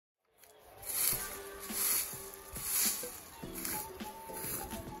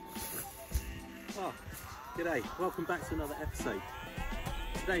G'day, welcome back to another episode.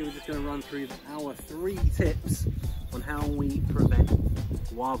 Today we're just going to run through our 3 tips on how we prevent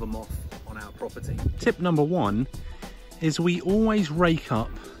guava moth on our property. Tip number 1 is we always rake up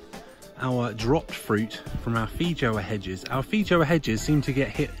our dropped fruit from our feijoa hedges. Our feijoa hedges seem to get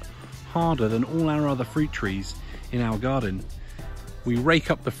hit harder than all our other fruit trees in our garden. We rake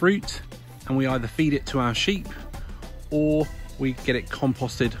up the fruit and we either feed it to our sheep or we get it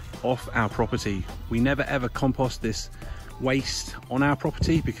composted off our property. We never ever compost this waste on our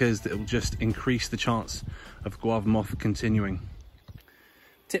property because it will just increase the chance of guava moth continuing.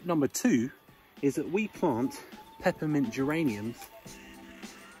 Tip number 2 is that we plant peppermint geraniums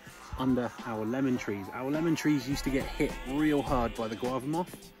under our lemon trees. Our lemon trees used to get hit real hard by the guava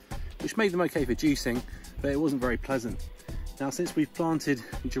moth, which made them okay for juicing, but it wasn't very pleasant. Now, since we've planted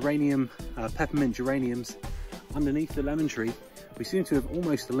peppermint geraniums underneath the lemon tree, we seem to have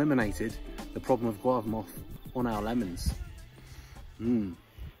almost eliminated the problem of guava moth on our lemons.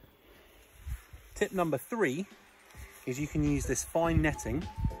 Tip number 3 is you can use this fine netting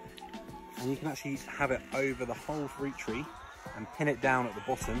and you can actually have it over the whole fruit tree and pin it down at the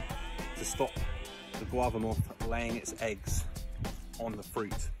bottom to stop the guava moth laying its eggs on the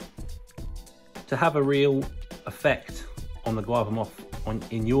fruit. To have a real effect on the guava moth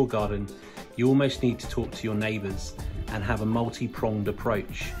in your garden, you almost need to talk to your neighbours and have a multi-pronged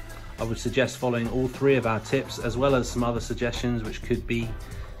approach. I would suggest following all 3 of our tips, as well as some other suggestions, which could be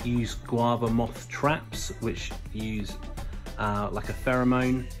use guava moth traps, which use like a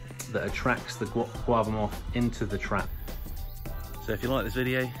pheromone that attracts the guava moth into the trap. So if you like this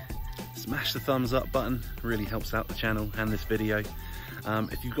video, smash the thumbs up button, it really helps out the channel and this video.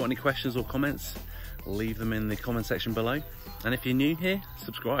 If you've got any questions or comments, leave them in the comment section below. And if you're new here,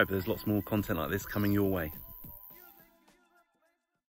 subscribe, there's lots more content like this coming your way.